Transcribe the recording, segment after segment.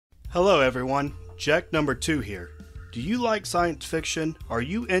Hello everyone, Jack number 2 here. Do you like science fiction? Are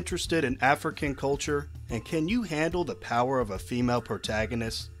you interested in African culture? And can you handle the power of a female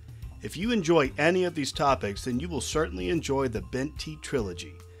protagonist? If you enjoy any of these topics, then you will certainly enjoy the Binti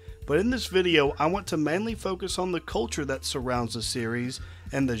Trilogy. But in this video, I want to mainly focus on the culture that surrounds the series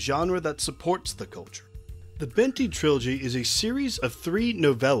and the genre that supports the culture. The Binti Trilogy is a series of 3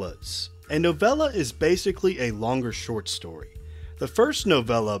 novellas. A novella is basically a longer short story. The first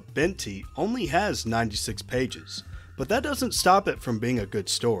novella, Binti, only has 96 pages, but that doesn't stop it from being a good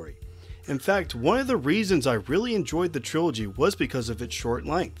story. In fact, one of the reasons I really enjoyed the trilogy was because of its short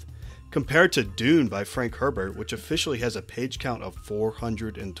length. Compared to Dune by Frank Herbert, which officially has a page count of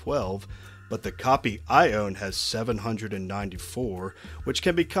 412, but the copy I own has 794, which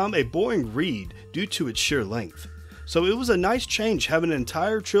can become a boring read due to its sheer length. So it was a nice change having an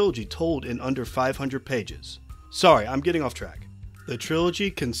entire trilogy told in under 500 pages. Sorry, I'm getting off track. The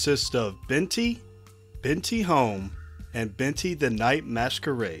trilogy consists of Binti, Binti Home, and Binti the Night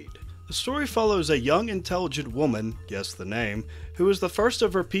Masquerade. The story follows a young intelligent woman, guess the name, who is the first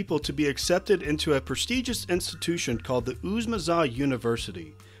of her people to be accepted into a prestigious institution called the Uzmaza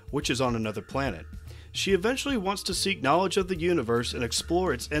University, which is on another planet. She eventually wants to seek knowledge of the universe and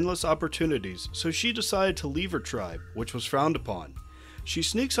explore its endless opportunities, so she decided to leave her tribe, which was frowned upon. She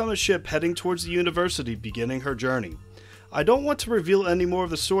sneaks on a ship heading towards the university, beginning her journey. I don't want to reveal any more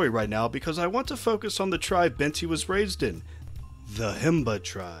of the story right now because I want to focus on the tribe Binti was raised in, the Himba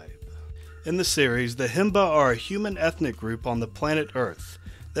tribe. In the series, the Himba are a human ethnic group on the planet Earth.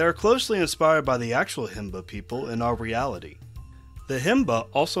 They are closely inspired by the actual Himba people in our reality. The Himba,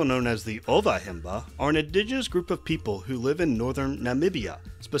 also known as the Ova Himba, are an indigenous group of people who live in northern Namibia,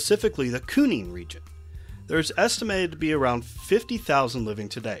 specifically the Kunene region. There is estimated to be around 50,000 living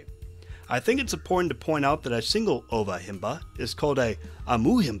today. I think it's important to point out that a single Ova Himba is called a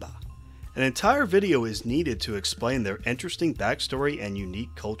Amu Himba. An entire video is needed to explain their interesting backstory and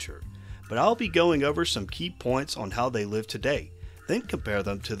unique culture, but I'll be going over some key points on how they live today, then compare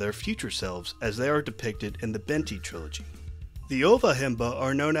them to their future selves as they are depicted in the Binti trilogy. The Ova Himba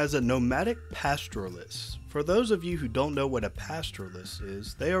are known as a nomadic pastoralists. For those of you who don't know what a pastoralist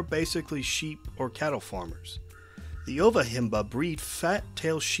is, they are basically sheep or cattle farmers. The Ova Himba breed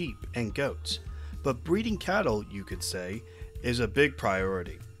fat-tailed sheep and goats, but breeding cattle, you could say, is a big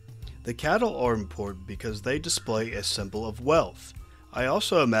priority. The cattle are important because they display a symbol of wealth. I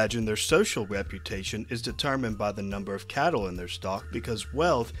also imagine their social reputation is determined by the number of cattle in their stock because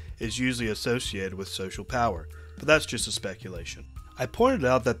wealth is usually associated with social power, but that's just a speculation. I pointed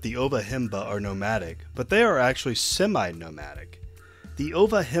out that the Ova Himba are nomadic, but they are actually semi-nomadic. The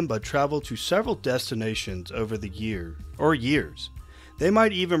Ova Himba travel to several destinations over the years. They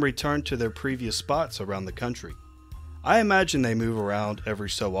might even return to their previous spots around the country. I imagine they move around every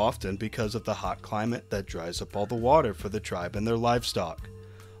so often because of the hot climate that dries up all the water for the tribe and their livestock.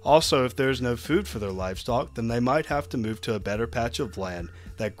 Also, if there's no food for their livestock, then they might have to move to a better patch of land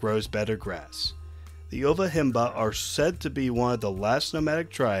that grows better grass. The Ova Himba are said to be one of the last nomadic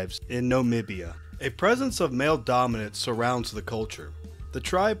tribes in Namibia. A presence of male dominance surrounds the culture. The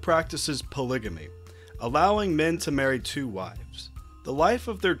tribe practices polygamy, allowing men to marry 2 wives. The life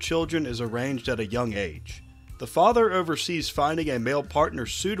of their children is arranged at a young age. The father oversees finding a male partner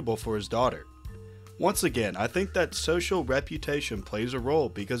suitable for his daughter. Once again, I think that social reputation plays a role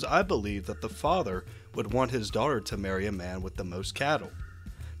because I believe that the father would want his daughter to marry a man with the most cattle,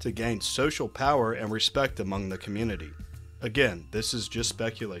 to gain social power and respect among the community. Again, this is just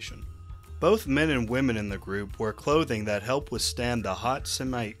speculation. Both men and women in the group wear clothing that help withstand the hot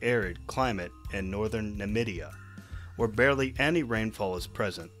semi-arid climate in northern Namibia, where barely any rainfall is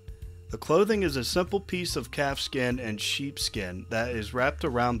present. The clothing is a simple piece of calf skin and sheep skin that is wrapped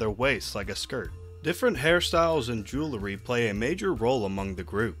around their waists like a skirt. Different hairstyles and jewelry play a major role among the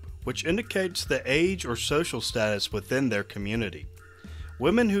group, which indicates the age or social status within their community.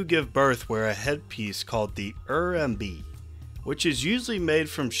 Women who give birth wear a headpiece called the Urambi, which is usually made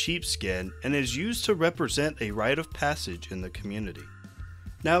from sheepskin and is used to represent a rite of passage in the community.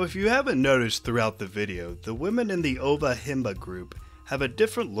 Now, if you haven't noticed throughout the video, the women in the Ova Himba group have a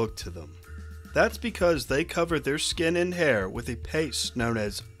different look to them. That's because they cover their skin and hair with a paste known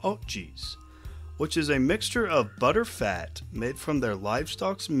as otjis, which is a mixture of butter fat made from their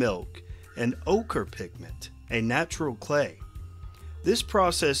livestock's milk and ochre pigment, a natural clay. This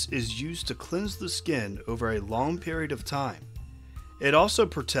process is used to cleanse the skin over a long period of time. It also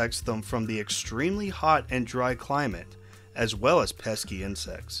protects them from the extremely hot and dry climate, as well as pesky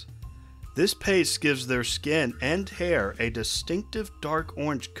insects. This paste gives their skin and hair a distinctive dark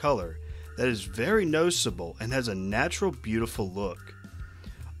orange color that is very noticeable and has a natural, beautiful look.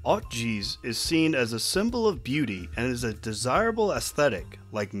 Otjis is seen as a symbol of beauty and is a desirable aesthetic,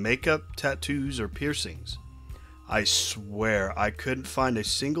 like makeup, tattoos, or piercings. I swear I couldn't find a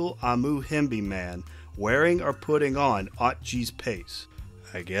single Amu Himbi man wearing or putting on Otji's pace.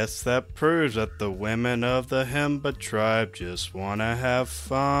 I guess that proves that the women of the Himba tribe just wanna have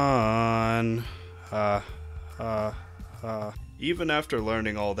fun. Ha ha ha. Even after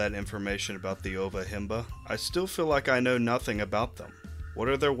learning all that information about the Ova Himba, I still feel like I know nothing about them. What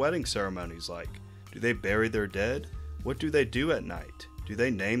are their wedding ceremonies like? Do they bury their dead? What do they do at night? Do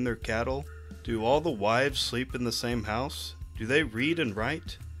they name their cattle? Do all the wives sleep in the same house? Do they read and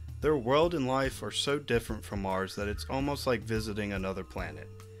write? Their world and life are so different from ours that it's almost like visiting another planet.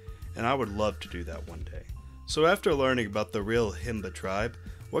 And I would love to do that one day. So after learning about the real Himba tribe,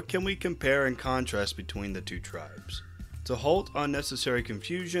 what can we compare and contrast between the two tribes? To halt unnecessary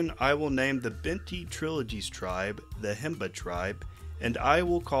confusion, I will name the Binti Trilogy's tribe the Himba tribe, and I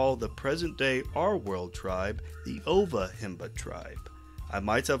will call the present-day Our World tribe the Ova Himba tribe. I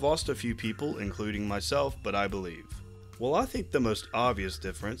might have lost a few people, including myself, but I believe. Well, I think the most obvious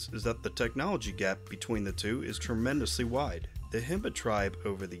difference is that the technology gap between the two is tremendously wide. The Himba tribe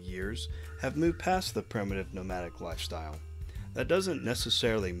over the years have moved past the primitive nomadic lifestyle. That doesn't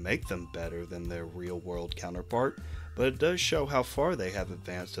necessarily make them better than their real-world counterpart, but it does show how far they have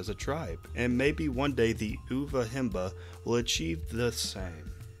advanced as a tribe, and maybe one day the Ova Himba will achieve the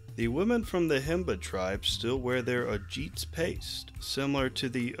same. The women from the Himba tribe still wear their Ajit's paste, similar to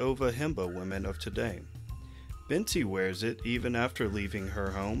the Ova Himba women of today. Binti wears it even after leaving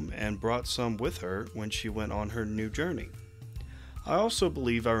her home and brought some with her when she went on her new journey. I also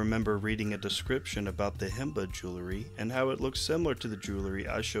believe I remember reading a description about the Himba jewelry and how it looks similar to the jewelry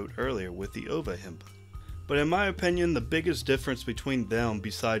I showed earlier with the Ova Himba. But in my opinion, the biggest difference between them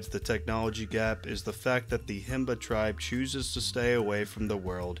besides the technology gap is the fact that the Himba tribe chooses to stay away from the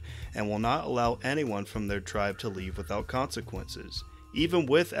world and will not allow anyone from their tribe to leave without consequences, even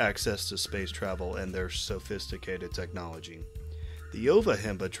with access to space travel and their sophisticated technology. The Ova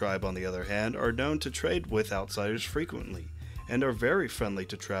Himba tribe, on the other hand, are known to trade with outsiders frequently, and are very friendly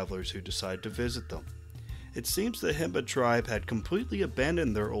to travelers who decide to visit them. It seems the Himba tribe had completely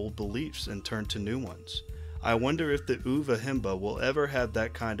abandoned their old beliefs and turned to new ones. I wonder if the Ova Himba will ever have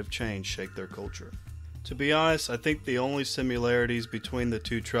that kind of change shake their culture. To be honest, I think the only similarities between the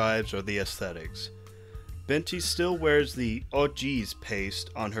two tribes are the aesthetics. Binti still wears the Oji's paste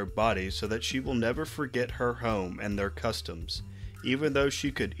on her body so that she will never forget her home and their customs, even though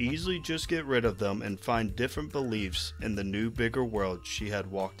she could easily just get rid of them and find different beliefs in the new bigger world she had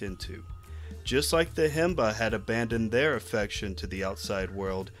walked into. Just like the Himba had abandoned their affection to the outside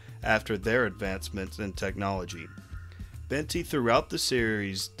world after their advancements in technology. Binti throughout the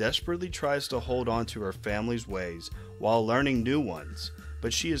series desperately tries to hold on to her family's ways while learning new ones,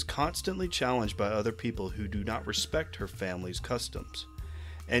 but she is constantly challenged by other people who do not respect her family's customs.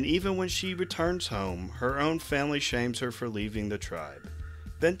 And even when she returns home, her own family shames her for leaving the tribe.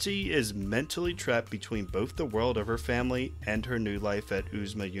 Binti is mentally trapped between both the world of her family and her new life at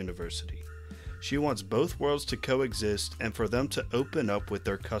Uzma University. She wants both worlds to coexist and for them to open up with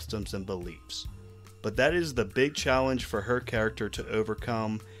their customs and beliefs. But that is the big challenge for her character to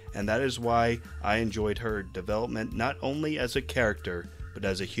overcome, and that is why I enjoyed her development not only as a character, but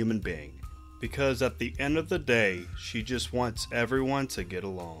as a human being. Because at the end of the day, she just wants everyone to get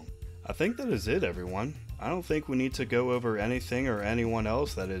along. I think that is it, everyone. I don't think we need to go over anything or anyone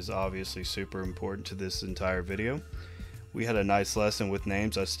else that is obviously super important to this entire video. We had a nice lesson with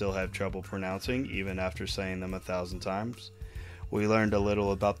names I still have trouble pronouncing, even after saying them 1,000 times. We learned a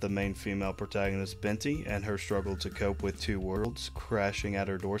little about the main female protagonist Binti and her struggle to cope with two worlds crashing at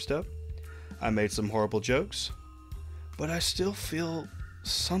her doorstep. I made some horrible jokes, but I still feel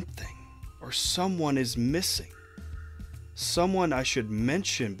something or someone is missing. Someone I should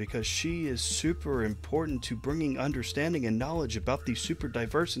mention because she is super important to bringing understanding and knowledge about the super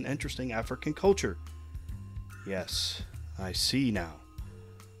diverse and interesting African culture. Yes, I see now.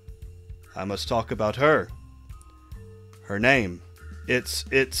 I must talk about her. Her name, it's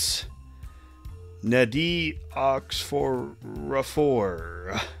Nadi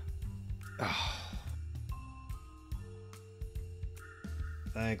Oxforafor.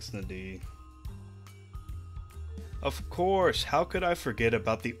 Thanks, Nadi. Of course, how could I forget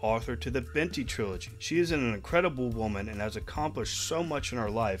about the author to the Binti Trilogy? She is an incredible woman and has accomplished so much in her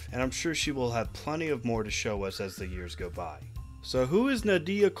life, and I'm sure she will have plenty of more to show us as the years go by. So who is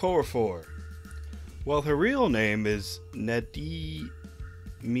Nadia Korafor? Well, her real name is Nadimia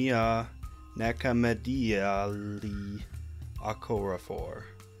Nakamediali Akorafor.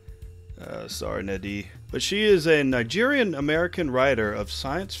 Sorry, Nadi. but she is a Nigerian-American writer of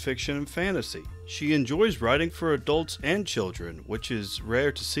science fiction and fantasy. She enjoys writing for adults and children, which is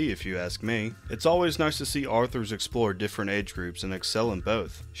rare to see if you ask me. It's always nice to see authors explore different age groups and excel in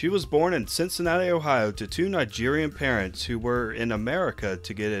both. She was born in Cincinnati, Ohio to two Nigerian parents who were in America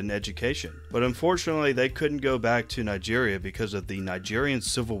to get an education. But unfortunately they couldn't go back to Nigeria because of the Nigerian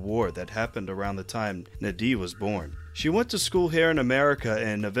Civil War that happened around the time Nnedi was born. She went to school here in America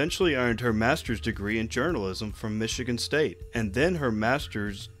and eventually earned her master's degree in journalism from Michigan State, and then her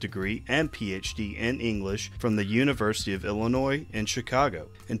master's degree and PhD in English from the University of Illinois in Chicago.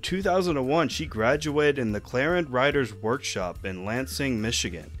 In 2001, she graduated in the Clarendon Writers Workshop in Lansing,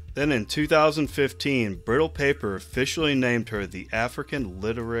 Michigan. Then in 2015, Brittle Paper officially named her the African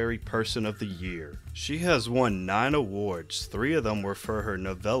Literary Person of the Year. She has won 9 awards, 3 of them were for her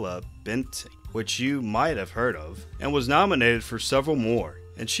novella Binti, which you might have heard of, and was nominated for several more.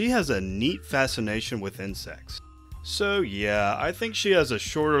 And she has a neat fascination with insects. So yeah, I think she has a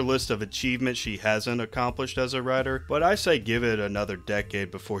shorter list of achievements she hasn't accomplished as a writer, but I say give it another decade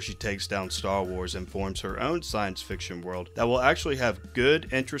before she takes down Star Wars and forms her own science fiction world that will actually have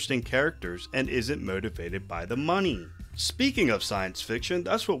good, interesting characters and isn't motivated by the money. Speaking of science fiction,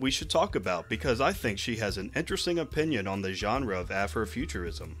 that's what we should talk about because I think she has an interesting opinion on the genre of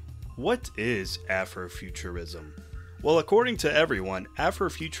Afrofuturism. What is Afrofuturism? Well, according to everyone,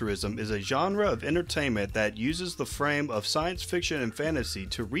 Afrofuturism is a genre of entertainment that uses the frame of science fiction and fantasy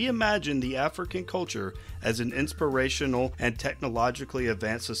to reimagine the African culture as an inspirational and technologically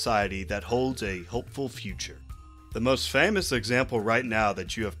advanced society that holds a hopeful future. The most famous example right now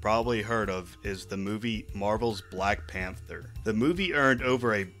that you have probably heard of is the movie Marvel's Black Panther. The movie earned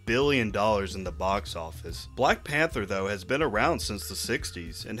over $1 billion in the box office. Black Panther, though, has been around since the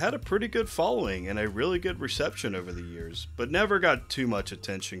 60s and had a pretty good following and a really good reception over the years, but never got too much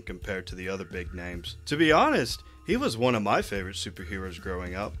attention compared to the other big names. To be honest, he was one of my favorite superheroes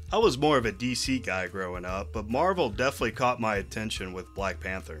growing up. I was more of a DC guy growing up, but Marvel definitely caught my attention with Black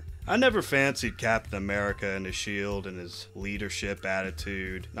Panther. I never fancied Captain America and his shield and his leadership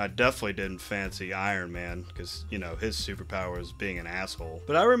attitude. I definitely didn't fancy Iron Man because, you know, his superpower is being an asshole.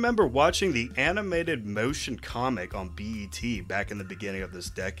 But I remember watching the animated motion comic on BET back in the beginning of this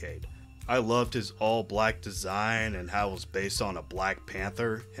decade. I loved his all-black design and how it was based on a Black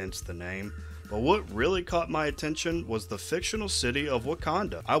Panther, hence the name. But what really caught my attention was the fictional city of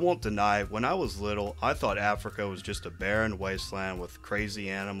Wakanda. I won't deny, when I was little, I thought Africa was just a barren wasteland with crazy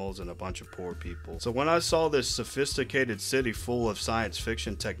animals and a bunch of poor people. So when I saw this sophisticated city full of science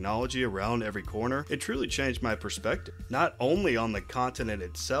fiction technology around every corner, it truly changed my perspective. Not only on the continent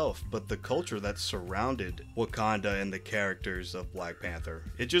itself, but the culture that surrounded Wakanda and the characters of Black Panther.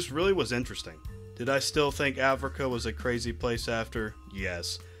 It just really was interesting. Did I still think Africa was a crazy place after?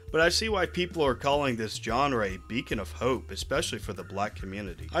 Yes. But I see why people are calling this genre a beacon of hope, especially for the black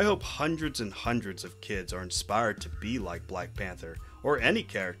community. I hope hundreds and hundreds of kids are inspired to be like Black Panther, or any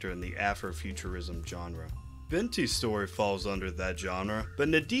character in the Afrofuturism genre. Binti's story falls under that genre, but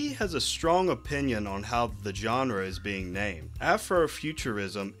Nnedi has a strong opinion on how the genre is being named.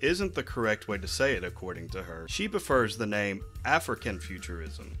 Afrofuturism isn't the correct way to say it according to her. She prefers the name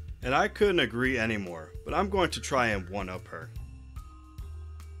African-futurism. And I couldn't agree anymore, but I'm going to try and one-up her.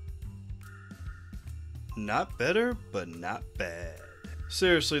 Not better, but not bad.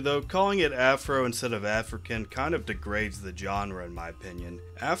 Seriously though, calling it Afro instead of African kind of degrades the genre in my opinion.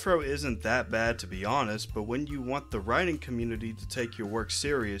 Afro isn't that bad to be honest, but when you want the writing community to take your work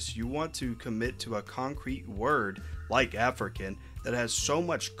serious, you want to commit to a concrete word like African that has so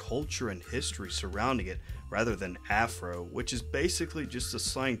much culture and history surrounding it rather than Afro, which is basically just a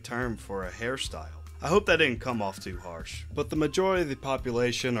slang term for a hairstyle. I hope that didn't come off too harsh, but the majority of the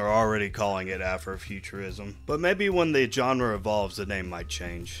population are already calling it Afrofuturism, but maybe when the genre evolves the name might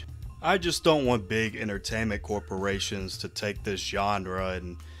change. I just don't want big entertainment corporations to take this genre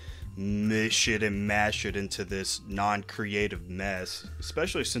and mish it and mash it into this non-creative mess,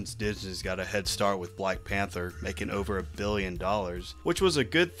 especially since Disney's got a head start with Black Panther making over $1 billion, which was a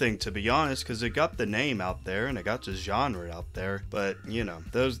good thing to be honest because it got the name out there and it got the genre out there, but you know,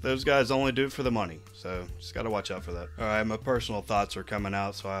 those guys only do it for the money, so just gotta watch out for that. Alright, my personal thoughts are coming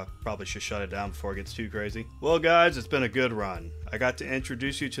out, so I probably should shut it down before it gets too crazy. Well guys, it's been a good run. I got to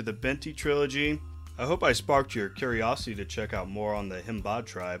introduce you to the Binti Trilogy. I hope I sparked your curiosity to check out more on the Himba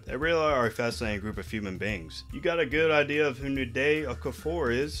tribe. They really are a fascinating group of human beings. You got a good idea of who Nude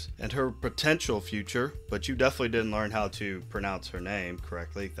Okafor is and her potential future, but you definitely didn't learn how to pronounce her name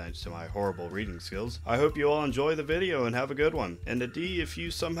correctly thanks to my horrible reading skills. I hope you all enjoy the video and have a good one. And Nude, if you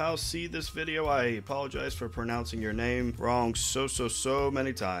somehow see this video, I apologize for pronouncing your name wrong so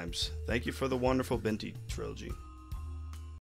many times. Thank you for the wonderful Binti trilogy.